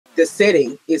The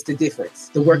setting is the difference.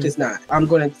 The work is not. I'm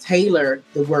going to tailor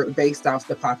the work based off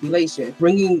the population,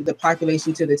 bringing the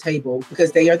population to the table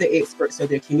because they are the experts of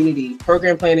their community.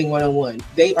 Program Planning 101.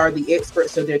 They are the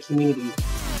experts of their community.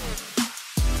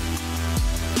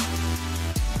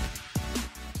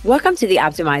 Welcome to the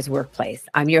Optimized Workplace.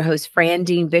 I'm your host, Fran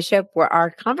Dean Bishop, where our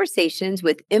conversations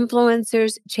with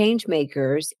influencers, change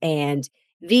makers, and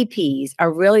VPs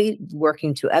are really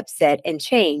working to upset and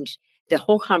change the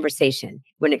whole conversation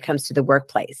when it comes to the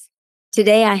workplace.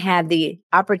 Today, I have the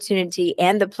opportunity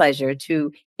and the pleasure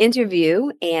to interview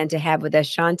and to have with us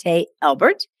Shawnte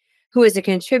Elbert, who is a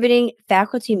contributing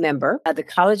faculty member of the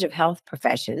College of Health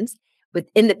Professions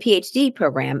within the PhD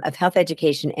program of Health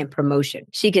Education and Promotion.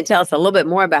 She can tell us a little bit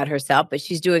more about herself, but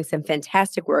she's doing some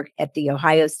fantastic work at The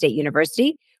Ohio State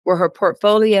University, where her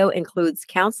portfolio includes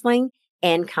counseling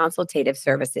and consultative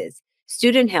services,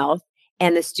 student health,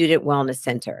 and the Student Wellness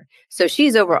Center. So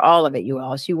she's over all of it, you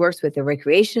all. She works with the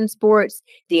recreation sports,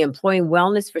 the employee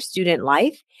wellness for student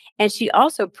life, and she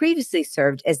also previously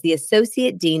served as the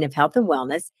Associate Dean of Health and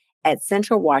Wellness at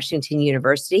Central Washington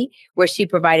University, where she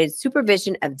provided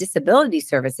supervision of disability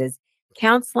services,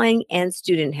 counseling, and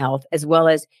student health, as well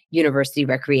as university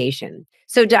recreation.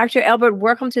 So Dr. Elbert,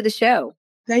 welcome to the show.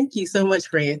 Thank you so much,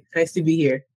 Fran. Nice to be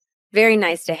here. Very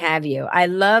nice to have you. I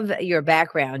love your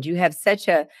background. You have such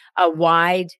a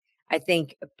wide, I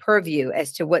think, purview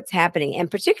as to what's happening, and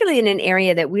particularly in an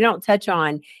area that we don't touch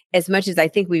on as much as I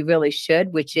think we really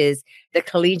should, which is the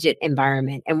collegiate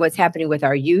environment and what's happening with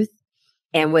our youth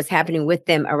and what's happening with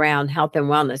them around health and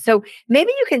wellness. So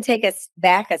maybe you can take us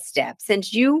back a step,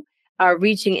 since you are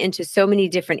reaching into so many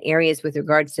different areas with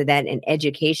regards to that in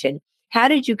education. How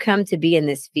did you come to be in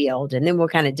this field? And then we'll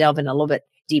kind of delve in a little bit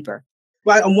deeper.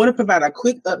 Well, I want to provide a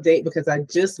quick update because I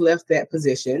just left that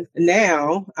position.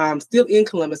 Now, I'm still in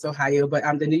Columbus, Ohio, but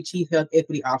I'm the new Chief Health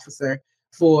Equity Officer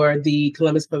for the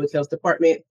Columbus Public Health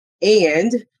Department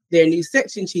and their new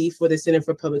section chief for the Center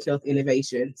for Public Health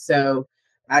Innovation. So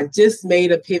I just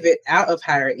made a pivot out of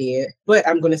higher ed, but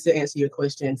I'm going to still answer your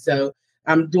question. So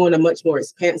I'm doing a much more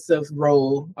expansive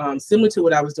role, similar to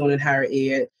what I was doing in higher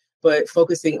ed, but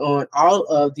focusing on all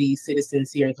of the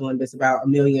citizens here in Columbus, about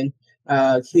 1 million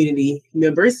community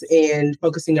members, and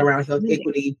focusing around health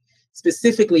equity,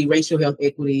 specifically racial health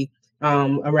equity,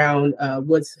 around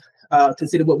what's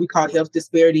considered what we call health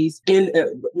disparities, in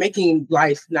making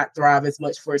life not thrive as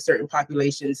much for certain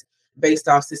populations based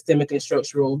off systemic and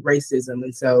structural racism.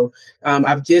 And so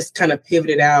I've just kind of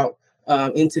pivoted out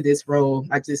into this role.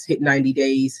 I just hit 90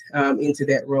 days into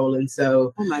that role. And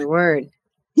so, oh my word.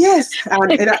 Yes.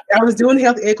 And I was doing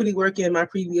health equity work in my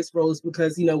previous roles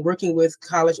because, working with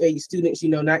college age students,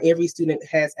 not every student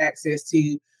has access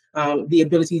to the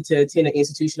ability to attend an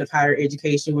institution of higher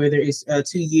education, whether it's a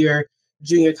 2-year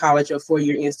junior college or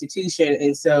 4-year institution.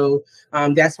 And so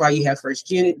that's why you have first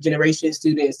generation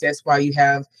students. That's why you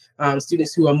have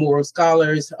students who are moral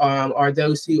scholars, or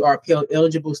those who are Pell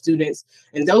eligible students.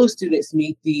 And those students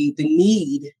meet the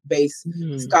need-based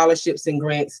scholarships and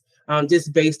grants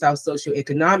just based off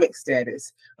socioeconomic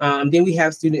status. Then we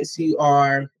have students who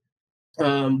are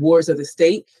wards of the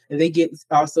state, and they get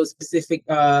also specific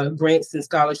grants and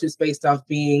scholarships based off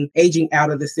being aging out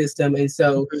of the system. And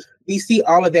so we see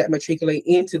all of that matriculate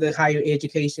into the higher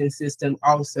education system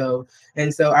also.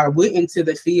 And so I went into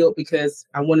the field because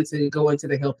I wanted to go into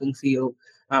the helping field.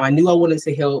 I knew I wanted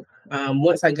to help.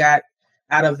 Once I got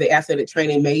out of the athletic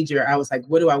training major, I was like,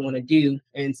 what do I want to do?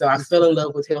 And so I fell in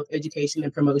love with health education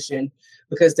and promotion,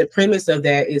 because the premise of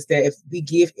that is that if we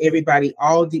give everybody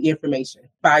all the information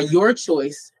by your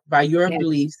choice, by your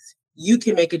beliefs, you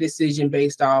can make a decision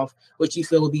based off what you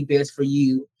feel will be best for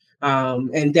you.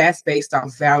 And that's based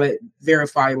off valid,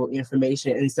 verifiable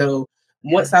information. And so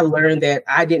once I learned that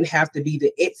I didn't have to be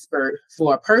the expert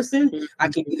for a person, I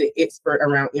can be the expert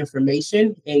around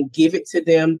information and give it to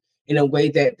them in a way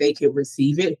that they could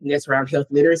receive it, and that's around health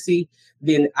literacy,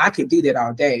 then I could do that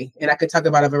all day. And I could talk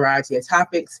about a variety of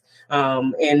topics.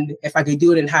 And if I could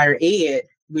do it in higher ed,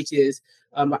 which is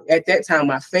at that time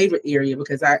my favorite area,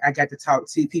 because I got to talk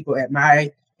to people at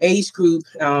my age group.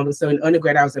 So in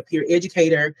undergrad, I was a peer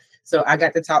educator. So I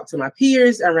got to talk to my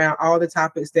peers around all the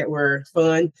topics that were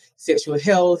fun: sexual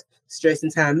health, stress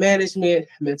and time management,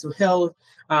 mental health.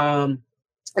 And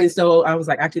so I was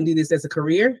like, I can do this as a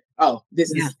career. Oh,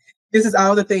 this is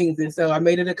all the things. And so I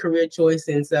made it a career choice.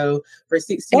 And so for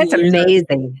 16 years. That's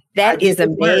amazing. That is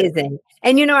amazing.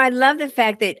 And, I love the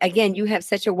fact that, again, you have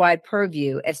such a wide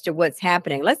purview as to what's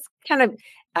happening. Let's kind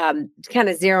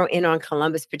of zero in on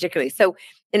Columbus particularly. So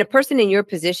in a person in your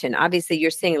position, obviously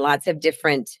you're seeing lots of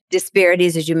different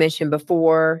disparities, as you mentioned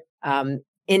before,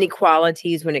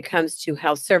 inequalities when it comes to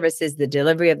health services, the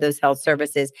delivery of those health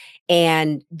services,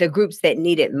 and the groups that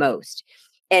need it most.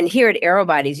 And here at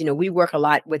Aerobodies, we work a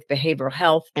lot with behavioral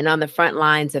health and on the front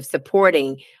lines of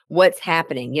supporting what's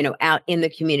happening, out in the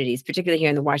communities, particularly here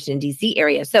in the Washington, D.C.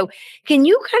 area. So can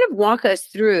you kind of walk us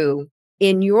through,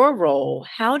 in your role,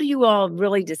 how do you all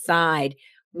really decide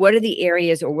what are the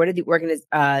areas or what are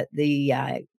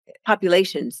the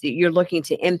populations that you're looking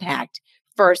to impact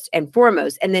first and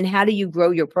foremost? And then how do you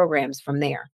grow your programs from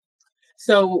there?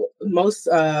 So most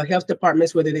health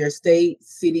departments, whether they're state,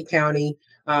 city, county,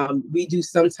 we do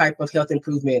some type of health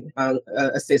improvement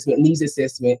assessment, needs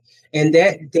assessment, and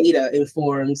that data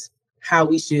informs how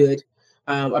we should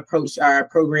approach our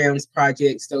programs,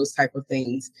 projects, those type of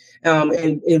things.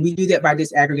 And we do that by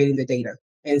disaggregating the data.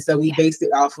 And so we base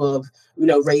it off of,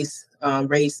 race,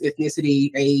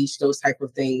 ethnicity, age, those type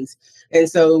of things. And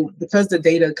so because the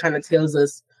data kind of tells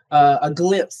us a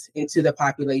glimpse into the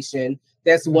population,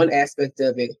 that's one aspect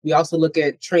of it. We also look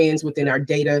at trends within our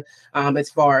data as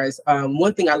far as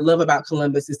one thing I love about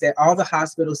Columbus is that all the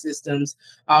hospital systems,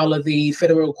 all of the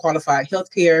federal qualified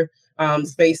healthcare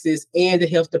spaces and the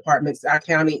health departments, our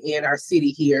county and our city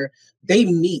here, they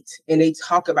meet and they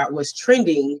talk about what's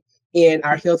trending in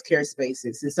our healthcare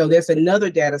spaces. And so there's another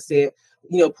data set,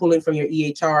 pulling from your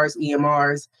EHRs,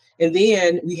 EMRs. And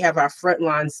then we have our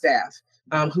frontline staff.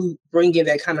 Who bring in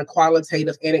that kind of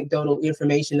qualitative, anecdotal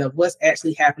information of what's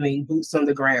actually happening, boots on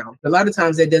the ground. A lot of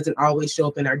times that doesn't always show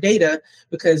up in our data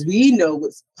because we know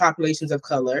what populations of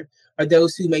color are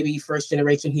those who may be first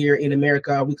generation here in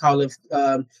America. We call it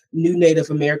new natives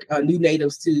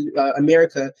to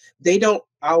America. They don't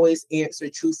always answer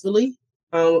truthfully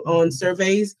on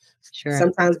surveys. Sure.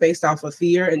 Sometimes based off of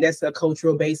fear, and that's a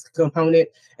cultural based component.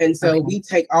 And so we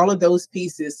take all of those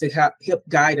pieces to help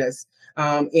guide us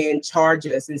and charge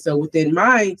us. And so within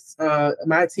my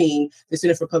team, the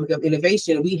Center for Public Health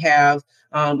Innovation, we have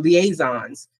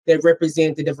liaisons that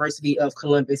represent the diversity of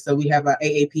Columbus. So we have an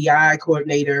AAPI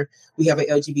coordinator, we have an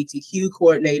LGBTQ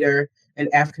coordinator, an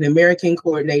African American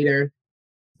coordinator,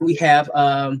 we have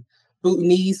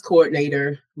Bhutanese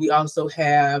coordinator. We also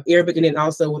have Arabic, and then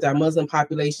also with our Muslim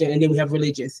population, and then we have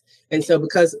religious. And so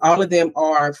because all of them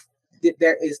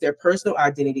that is their personal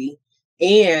identity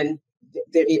and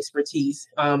their expertise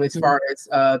as far as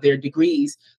their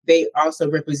degrees, they also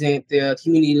represent the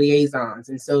community liaisons.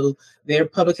 And so their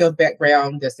public health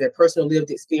background, that's their personal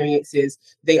lived experiences,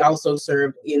 they also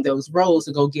serve in those roles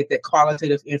to go get that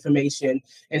qualitative information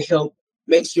and help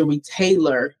make sure we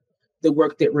tailor the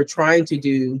work that we're trying to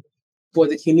do for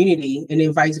the community. And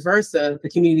then vice versa, the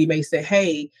community may say,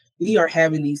 hey, we are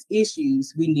having these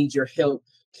issues. We need your help.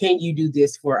 Can you do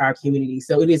this for our community?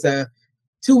 So it is a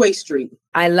two-way street.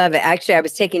 I love it. Actually, I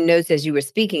was taking notes as you were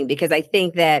speaking because I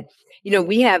think that,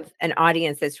 we have an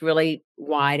audience that's really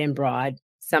wide and broad,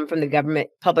 some from the government,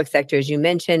 public sector, as you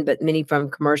mentioned, but many from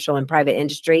commercial and private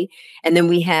industry. And then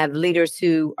we have leaders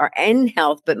who are in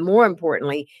health, but more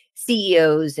importantly,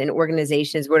 CEOs and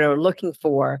organizations where they're looking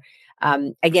for,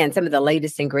 again, some of the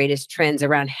latest and greatest trends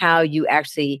around how you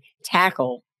actually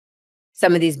tackle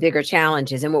some of these bigger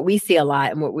challenges. And what we see a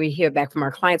lot and what we hear back from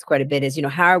our clients quite a bit is,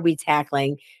 how are we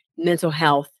tackling mental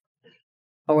health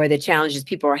or the challenges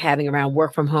people are having around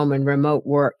work from home and remote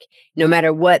work, no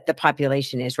matter what the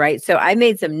population is, right? So I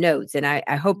made some notes, and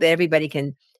I hope that everybody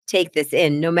can take this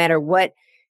in, no matter what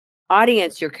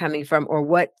audience you're coming from or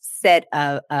what set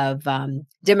of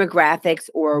demographics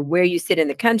or where you sit in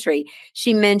the country.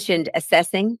 She mentioned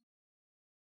assessing.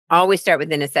 Always start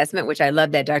with an assessment, which I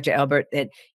love that, Dr. Elbert, that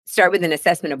start with an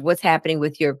assessment of what's happening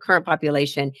with your current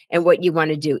population and what you want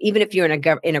to do, even if you're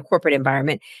in a corporate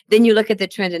environment. Then you look at the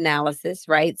trend analysis,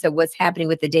 right? So what's happening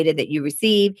with the data that you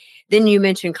receive. Then you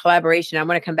mentioned collaboration. I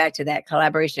want to come back to that,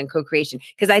 collaboration and co-creation,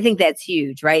 because I think that's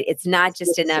huge, right? It's not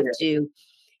just enough to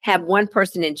have one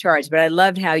person in charge, but I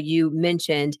loved how you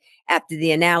mentioned after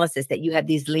the analysis that you have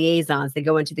these liaisons that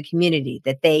go into the community,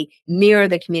 that they mirror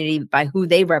the community by who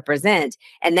they represent.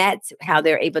 And that's how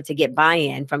they're able to get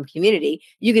buy-in from community.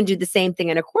 You can do the same thing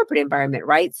in a corporate environment,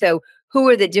 right? So who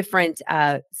are the different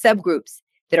subgroups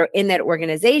that are in that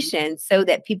organization so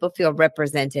that people feel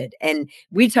represented? And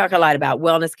we talk a lot about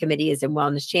wellness committees and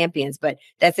wellness champions, but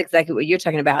that's exactly what you're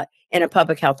talking about in a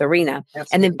public health arena. Absolutely.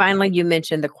 And then finally, you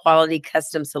mentioned the quality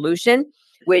custom solution,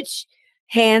 which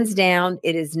hands down,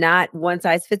 it is not one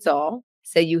size fits all.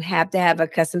 So you have to have a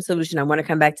custom solution. I want to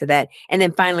come back to that. And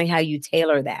then finally, how you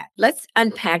tailor that. Let's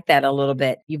unpack that a little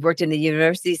bit. You've worked in the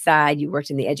university side, you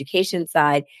worked in the education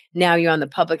side. Now you're on the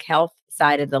public health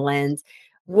side of the lens.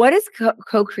 What does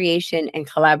co-creation and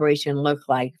collaboration look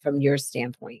like from your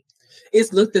standpoint?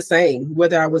 It's looked the same,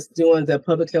 whether I was doing the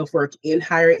public health work in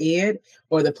higher ed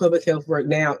or the public health work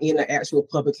now in an actual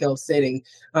public health setting.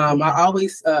 I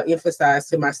always emphasize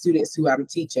to my students who I'm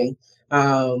teaching,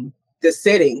 the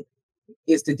setting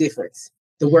is the difference.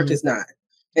 The work is not.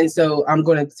 And so I'm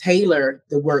going to tailor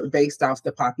the work based off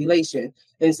the population.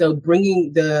 And so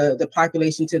bringing the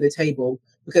population to the table,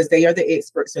 because they are the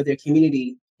experts of their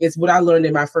community, is what I learned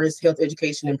in my first health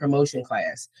education and promotion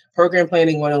class, program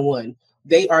planning 101.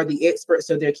 They are the experts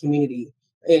of their community.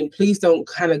 And please don't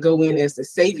kind of go in as the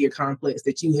savior complex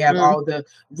that you have all the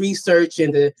research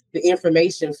and the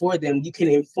information for them. You can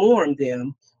inform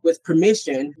them with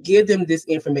permission, give them this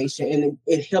information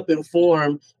and help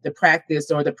inform the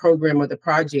practice or the program or the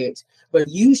project. But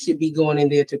you should be going in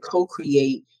there to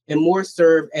co-create and more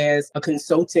serve as a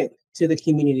consultant to the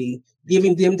community,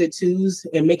 giving them the tools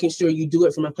and making sure you do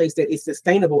it from a place that is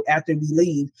sustainable after we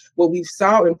leave. What we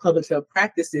saw in public health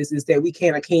practices is that we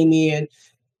kind of came in,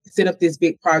 set up this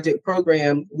big project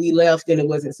program, we left and it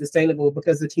wasn't sustainable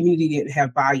because the community didn't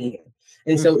have buy-in.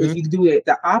 And so if you do it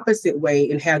the opposite way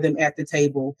and have them at the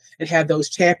table and have those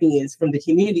champions from the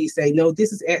community say, no,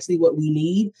 this is actually what we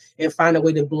need, and find a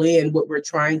way to blend what we're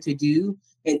trying to do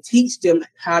and teach them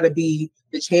how to be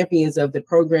the champions of the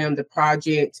program, the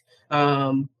project,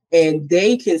 and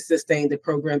they can sustain the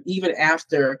program even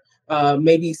after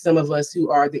maybe some of us who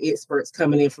are the experts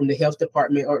coming in from the health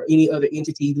department or any other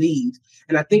entity leave.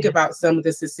 And I think about some of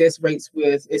the success rates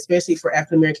with, especially for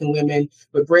African-American women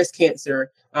with breast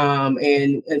cancer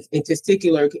and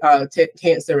testicular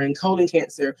cancer and colon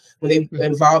cancer, when they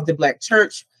involve the Black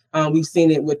church. We've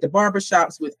seen it with the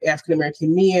barbershops with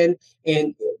African-American men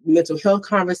and mental health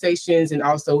conversations and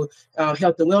also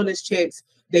health and wellness checks.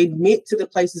 They went to the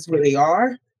places where they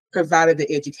are, provided the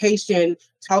education,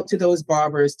 talk to those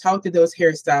barbers, talk to those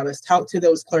hairstylists, talk to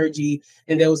those clergy,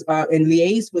 and those and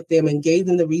liaise with them and gave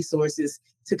them the resources,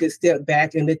 took a step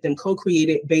back and let them co-create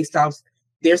it based off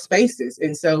their spaces.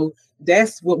 And so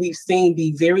that's what we've seen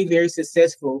be very, very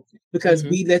successful because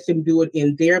we let them do it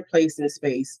in their place and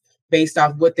space based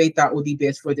off what they thought would be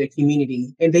best for their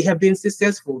community. And they have been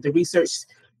successful. The research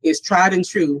is tried and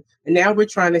true. And now we're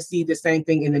trying to see the same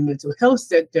thing in the mental health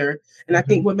sector. And I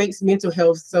think what makes mental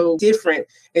health so different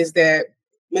is that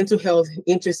mental health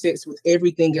intersects with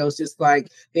everything else, just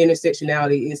like the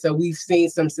intersectionality. And so we've seen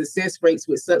some success rates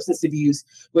with substance abuse,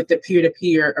 with the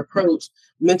peer-to-peer approach.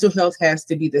 Mental health has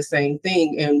to be the same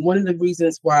thing. And one of the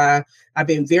reasons why I've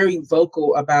been very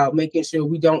vocal about making sure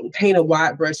we don't paint a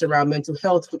wide brush around mental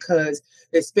health, because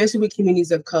especially with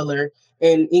communities of color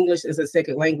and English as a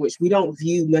second language, we don't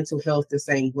view mental health the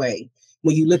same way.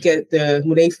 When you look at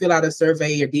when they fill out a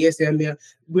survey or DSM,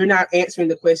 we're not answering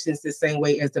the questions the same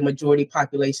way as the majority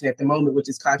population at the moment, which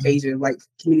is Caucasian white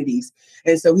communities.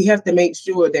 And so we have to make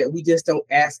sure that we just don't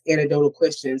ask anecdotal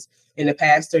questions. In the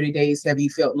past 30 days, have you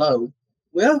felt low?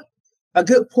 Well, a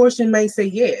good portion may say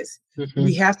yes.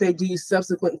 We have to do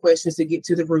subsequent questions to get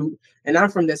to the root. And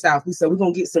I'm from the South, so we're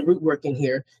going to get some root work in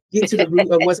here, get to the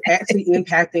root of what's actually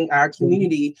impacting our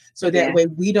community, so that way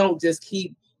we don't just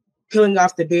keep peeling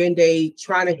off the Band-Aid,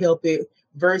 trying to help it,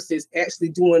 versus actually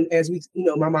doing, as we,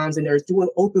 my moms and nurse, doing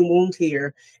open wound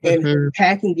care and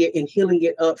packing it and healing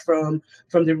it up from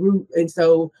the root. And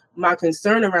so my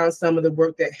concern around some of the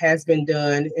work that has been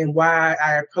done and why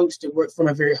I approach the work from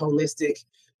a very holistic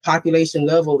population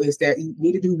level is that you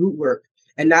need to do root work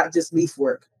and not just leaf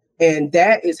work. And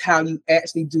that is how you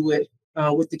actually do it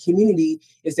with the community,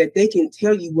 is that they can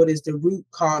tell you what is the root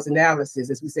cause analysis,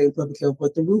 as we say in public health,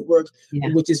 but the root work,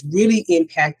 which is really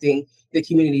impacting the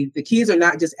community. The kids are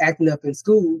not just acting up in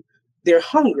school, they're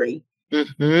hungry.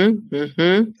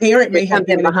 Parent may have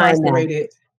been incarcerated,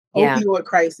 opioid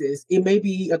crisis. It may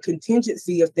be a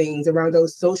contingency of things around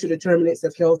those social determinants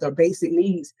of health or basic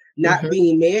needs not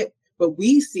being met. But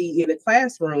we see in the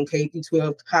classroom, K through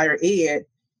 12, higher ed,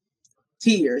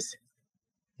 tears,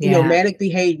 manic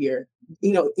behavior,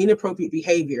 inappropriate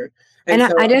behavior. And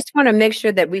so, I just want to make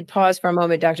sure that we pause for a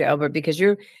moment, Dr. Elbert, because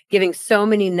you're giving so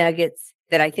many nuggets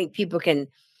that I think people can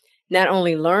not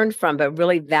only learn from, but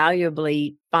really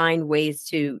valuably find ways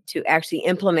to actually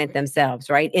implement themselves,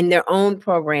 right? In their own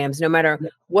programs, no matter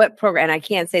what program, and I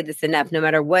can't say this enough, no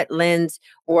matter what lens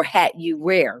or hat you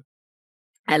wear.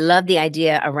 I love the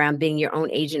idea around being your own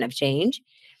agent of change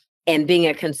and being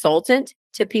a consultant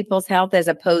to people's health, as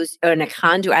opposed to a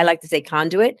conduit. I like to say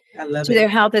conduit to their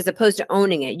health, as opposed to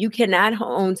owning it. You cannot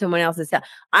own someone else's health.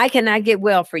 I cannot get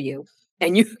well for you,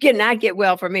 and you cannot get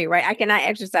well for me, right? I cannot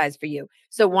exercise for you.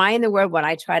 So why in the world would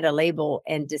I try to label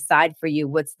and decide for you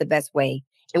what's the best way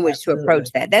in which to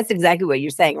approach that? That's exactly what you're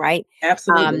saying, right?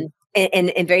 Absolutely.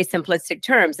 In very simplistic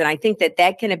terms. And I think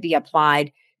that can be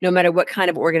applied no matter what kind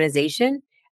of organization,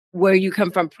 where you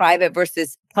come from, private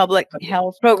versus public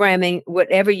health programming,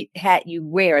 whatever hat you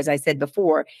wear, as I said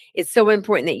before, it's so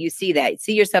important that you see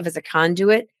yourself as a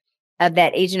conduit of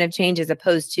that agent of change, as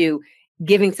opposed to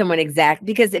giving someone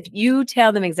because if you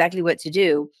tell them exactly what to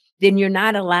do, then you're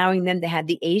not allowing them to have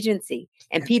the agency,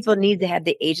 and people need to have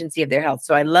the agency of their health.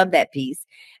 So I love that piece.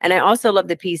 And I also love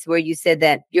the piece where you said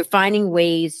that you're finding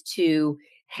ways to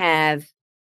have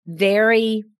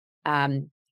very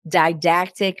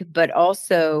didactic, but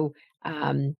also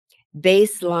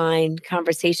baseline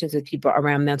conversations with people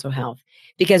around mental health.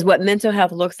 Because what mental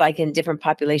health looks like in different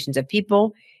populations of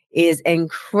people is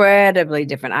incredibly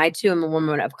different. I too am a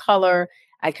woman of color.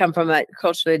 I come from a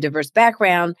culturally diverse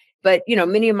background, but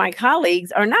many of my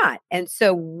colleagues are not. And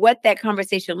so what that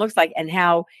conversation looks like and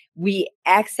how we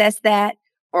access that,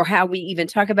 or how we even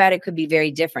talk about it, could be very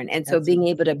different. And so being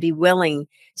able to be willing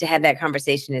to have that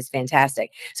conversation is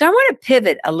fantastic. So I want to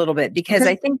pivot a little bit, because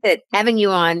I think that having you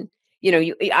on,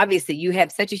 you obviously you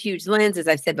have such a huge lens, as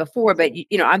I've said before, but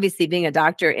obviously being a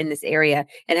doctor in this area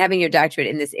and having your doctorate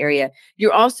in this area,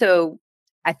 you're also,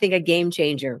 I think, a game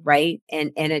changer, right?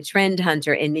 And a trend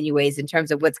hunter in many ways in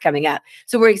terms of what's coming up.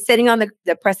 So we're sitting on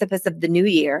the precipice of the new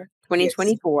year,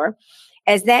 2024. Yes.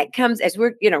 As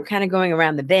we're, kind of going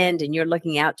around the bend and you're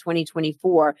looking out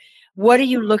 2024, what are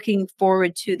you looking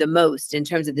forward to the most in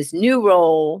terms of this new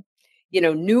role,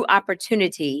 new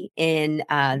opportunity in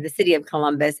the city of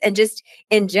Columbus, and just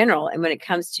in general, and when it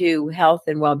comes to health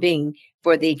and well-being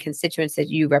for the constituents that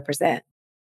you represent?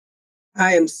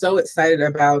 I am so excited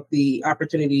about the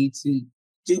opportunity to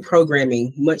do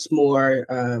programming much more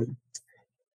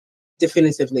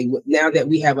definitively. Now that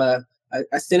we have a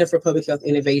Center for Public Health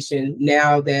Innovation,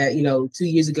 now that, 2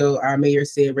 years ago, our mayor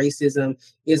said racism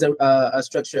is a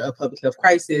structure of public health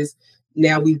crisis.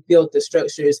 Now we've built the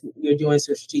structures. We're doing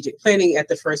some strategic planning at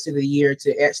the first of the year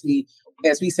to actually,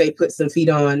 as we say, put some feet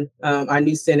on our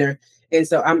new center. And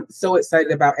so I'm so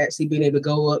excited about actually being able to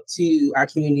go up to our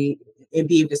community and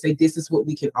be able to say, this is what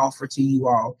we can offer to you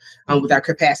all with our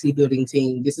capacity building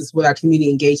team. This is what our community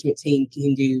engagement team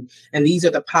can do. And these are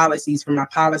the policies from our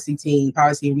policy team,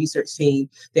 policy and research team,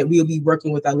 that we'll be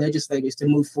working with our legislators to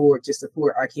move forward to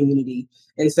support our community.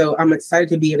 And so I'm excited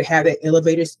to be able to have that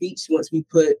elevator speech once we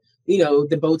put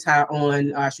the bow tie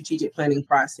on our strategic planning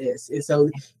process. And so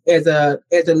as a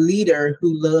leader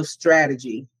who loves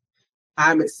strategy,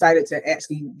 I'm excited to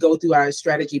actually go through our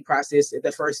strategy process at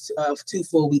the first of 2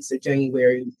 full weeks of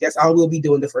January. That's all we'll be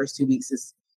doing the first 2 weeks,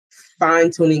 is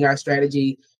fine-tuning our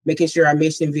strategy, making sure our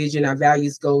mission, vision, our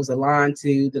values, goals align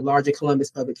to the larger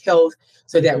Columbus public health.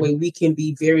 So that way we can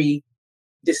be very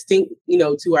distinct,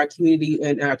 to our community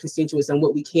and our constituents on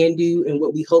what we can do and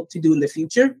what we hope to do in the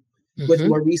future with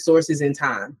more resources and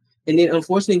time. And then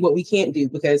unfortunately what we can't do,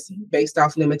 because based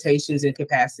off limitations and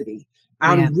capacity.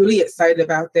 I'm really excited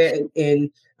about that. And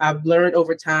I've learned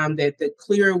over time that the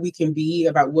clearer we can be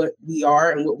about what we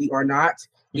are and what we are not,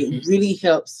 it really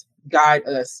helps guide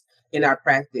us in our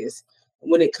practice.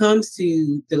 When it comes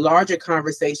to the larger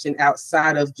conversation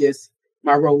outside of just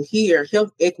my role here,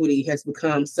 health equity has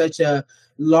become such a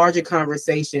larger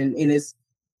conversation, and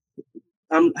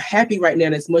I'm happy right now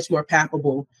that it's much more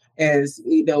palpable, as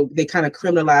they kind of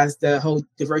criminalize the whole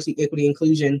diversity, equity,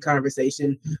 inclusion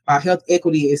conversation. Health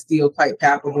equity is still quite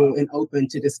palpable and open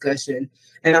to discussion.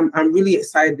 And I'm really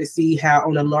excited to see how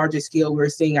on a larger scale we're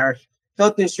seeing our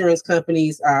health insurance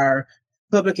companies, our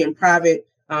public and private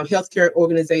healthcare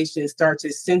organizations start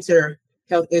to center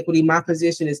health equity. My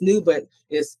position is new, but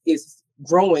it's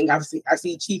growing. Obviously, I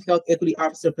see chief health equity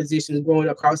officer positions growing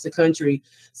across the country.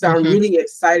 So I'm really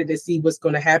excited to see what's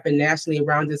going to happen nationally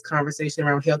around this conversation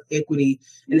around health equity,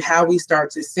 and how we start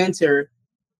to center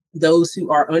those who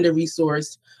are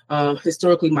under-resourced,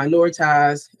 historically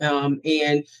minoritized,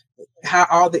 and how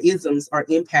all the isms are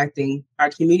impacting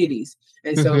our communities.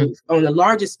 And so on a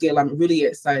larger scale, I'm really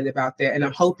excited about that. And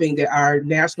I'm hoping that our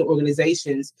national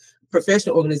organizations,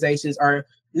 professional organizations, are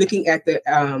looking at the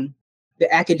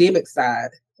academic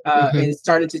side and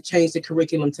starting to change the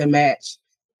curriculum to match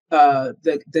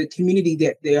the community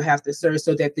that they'll have to serve,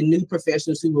 so that the new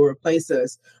professionals who will replace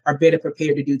us are better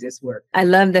prepared to do this work. I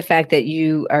love the fact that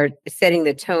you are setting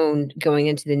the tone going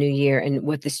into the new year and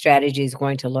what the strategy is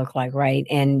going to look like, right?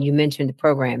 And you mentioned the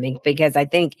programming, because I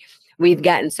think we've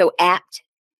gotten so apt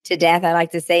to death, I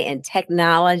like to say, and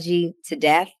technology to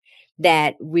death,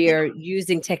 that we're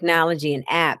using technology and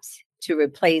apps to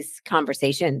replace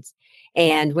conversations.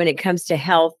 And when it comes to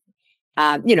health,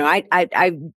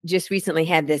 I just recently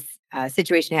had this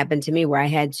situation happen to me where I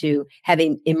had to have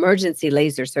an emergency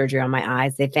laser surgery on my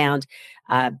eyes. They found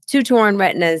 2 torn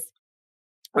retinas,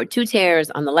 or 2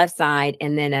 tears on the left side,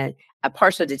 and then a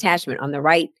partial detachment on the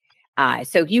right eye.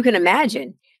 So you can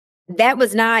imagine that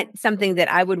was not something that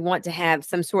I would want to have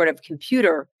some sort of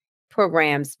computer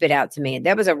program spit out to me.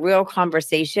 That was a real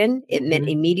conversation. It meant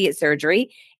immediate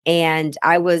surgery. And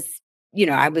I was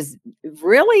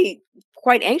really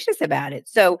quite anxious about it.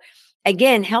 So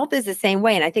again, health is the same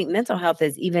way. And I think mental health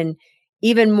is even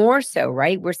more so,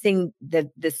 right? We're seeing the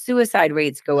suicide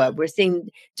rates go up. We're seeing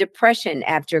depression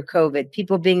after COVID,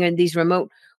 people being in these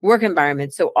remote work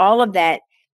environments. So all of that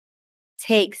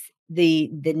takes the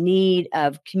need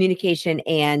of communication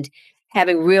and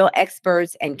having real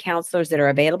experts and counselors that are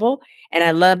available. And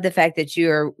I love the fact that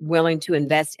you're willing to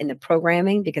invest in the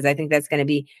programming, because I think that's going to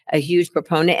be a huge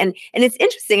proponent. And it's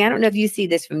interesting. I don't know if you see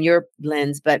this from your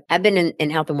lens, but I've been in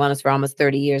health and wellness for almost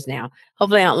 30 years now.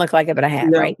 Hopefully I don't look like it, but I have,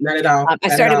 No, right? not at all.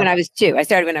 I started when I was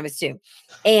two.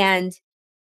 And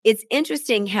it's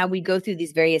interesting how we go through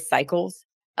these various cycles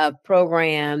of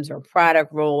programs or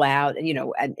product rollout.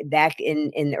 And, back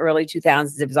in the early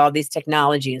 2000s, it was all these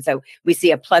technology. And so we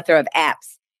see a plethora of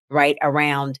apps, right,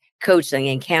 around coaching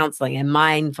and counseling and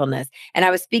mindfulness. And I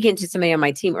was speaking to somebody on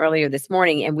my team earlier this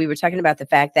morning, and we were talking about the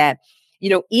fact that,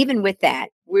 even with that,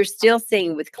 we're still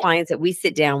seeing with clients that we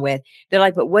sit down with, they're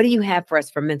like, but what do you have for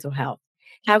us for mental health?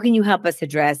 How can you help us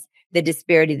address the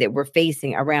disparity that we're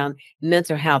facing around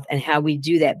mental health and how we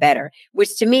do that better?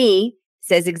 Which to me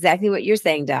says exactly what you're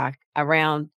saying, Doc,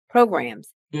 around programs.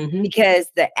 Because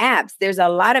the apps, there's a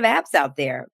lot of apps out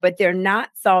there, but they're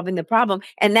not solving the problem.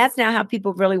 And that's not how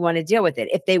people really want to deal with it.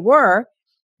 If they were,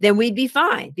 then we'd be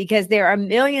fine, because there are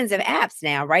millions of apps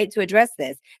now, right, to address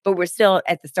this, but we're still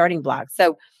at the starting block.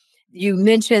 So you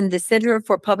mentioned the Center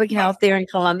for Public Health there in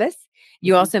Columbus.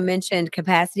 You also mentioned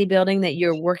capacity building that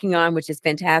you're working on, which is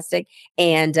fantastic.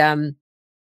 And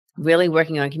really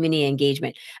working on community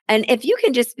engagement. And if you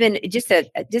can just spend just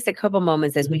a couple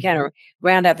moments as we kind of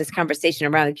round out this conversation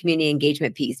around the community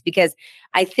engagement piece, because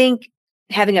I think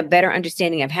having a better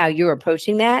understanding of how you're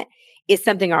approaching that is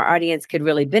something our audience could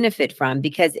really benefit from,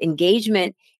 because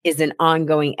engagement is an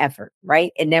ongoing effort,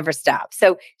 right? It never stops.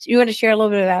 So you want to share a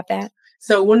little bit about that?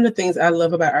 So one of the things I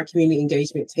love about our community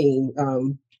engagement team,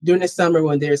 during the summer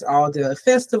when there's all the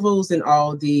festivals and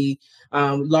all the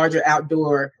larger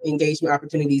outdoor engagement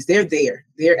opportunities, they're there.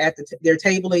 They're at they're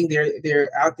tabling. They're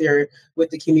out there with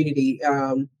the community.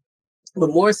 But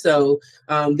more so,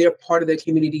 they're part of the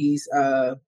community's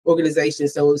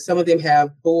organizations. So some of them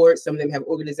have boards, some of them have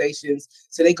organizations.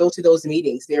 So they go to those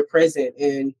meetings. They're present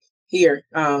and here,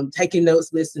 taking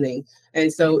notes, listening.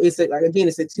 And so it's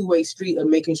a two-way street of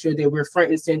making sure that we're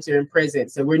front and center and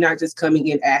present. So we're not just coming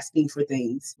in asking for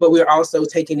things, but we're also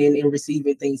taking in and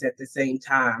receiving things at the same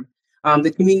time.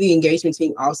 The community engagement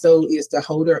team also is the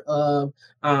holder of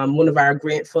one of our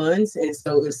grant funds. And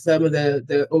so if some of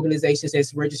the organizations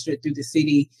that's registered through the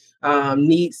city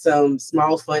need some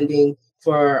small funding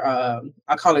for,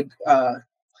 I call it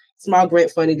small grant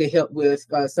funding to help with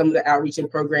some of the outreach and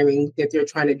programming that they're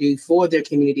trying to do for their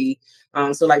community.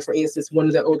 So like, for instance, one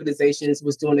of the organizations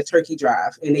was doing a turkey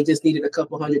drive and they just needed a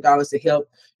couple $100s to help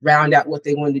round out what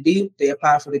they wanted to do. They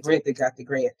applied for the grant, they got the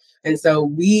grant. And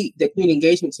so the community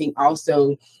engagement team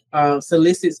also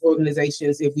solicits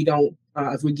organizations if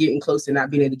we're getting close to not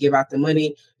being able to give out the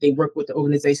money. They work with the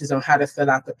organizations on how to fill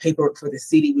out the paperwork for the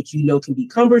city, which can be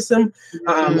cumbersome,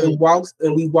 and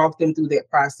we walk them through that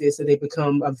process so they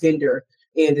become a vendor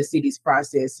in the city's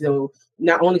process. So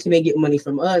not only can they get money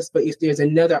from us, but if there's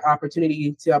another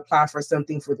opportunity to apply for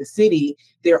something for the city,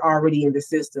 they're already in the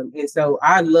system. And so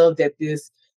I love that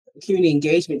this community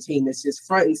engagement team is just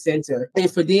front and center. And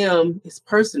for them, it's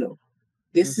personal.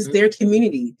 This is their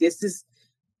community. This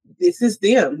is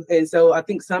them. And so I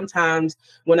think sometimes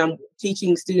when I'm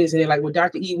teaching students and they're like, well,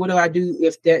 Dr. E, what do I do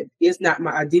if that is not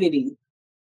my identity?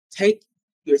 Take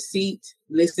your seat,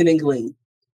 listen and glean.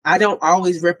 I don't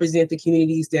always represent the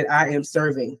communities that I am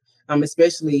serving,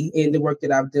 especially in the work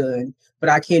that I've done, but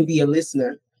I can be a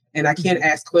listener and I can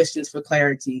ask questions for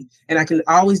clarity. And I can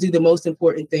always do the most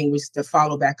important thing, which is to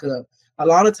follow back up. A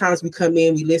lot of times we come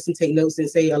in, we listen, take notes and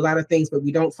say a lot of things, but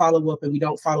we don't follow up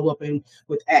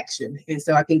with action. And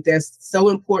so I think that's so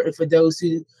important for those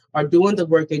who are doing the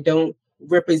work. They don't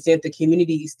represent the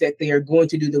communities that they are going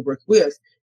to do the work with.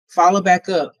 Follow back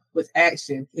up with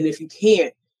action. And if you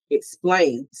can't,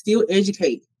 explain, still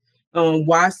educate on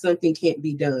why something can't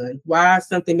be done, why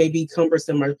something may be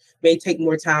cumbersome or may take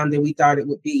more time than we thought it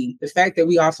would be. The fact that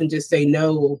we often just say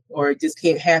no, or it just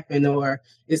can't happen, or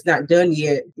it's not done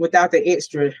yet, without the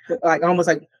extra, almost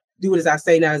like do as I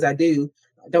say, not as I do.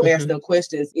 Don't ask no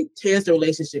questions. It tears the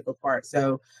relationship apart.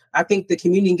 So I think the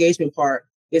community engagement part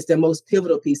is the most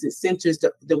pivotal piece. It centers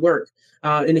the work.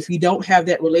 And if you don't have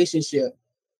that relationship,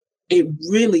 it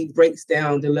really breaks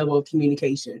down the level of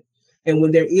communication. And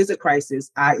when there is a crisis,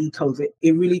 i.e. COVID,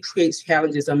 it really creates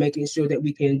challenges on making sure that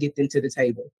we can get them to the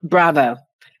table. Bravo.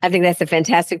 I think that's a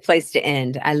fantastic place to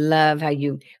end. I love how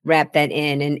you wrap that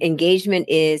in. And engagement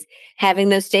is having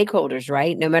those stakeholders,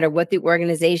 right? No matter what the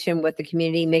organization, what the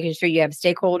community, making sure you have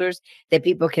stakeholders that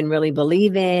people can really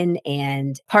believe in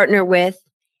and partner with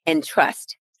and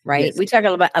trust. Right. Yes. We talk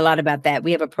a lot about that.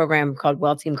 We have a program called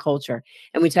Well Team Culture,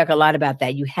 and we talk a lot about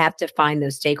that. You have to find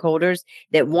those stakeholders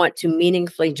that want to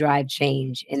meaningfully drive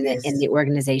change in the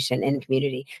organization and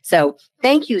community. So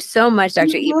thank you so much,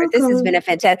 Dr. Elbert. This has been a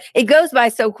fantastic. It goes by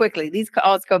so quickly. These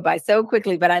calls go by so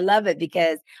quickly, but I love it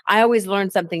because I always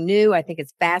learn something new. I think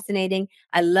it's fascinating.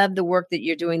 I love the work that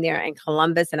you're doing there in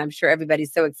Columbus, and I'm sure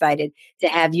everybody's so excited to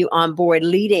have you on board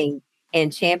leading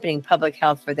and championing public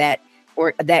health for that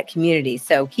or that community.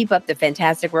 So keep up the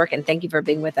fantastic work, and thank you for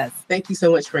being with us. Thank you so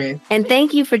much, Fran. And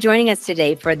thank you for joining us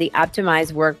today for the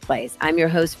Optimized Workplace. I'm your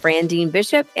host, Fran Dean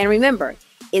Bishop. And remember,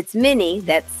 it's many,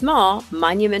 that small,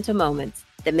 monumental moments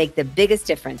that make the biggest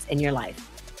difference in your life.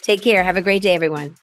 Take care. Have a great day, everyone.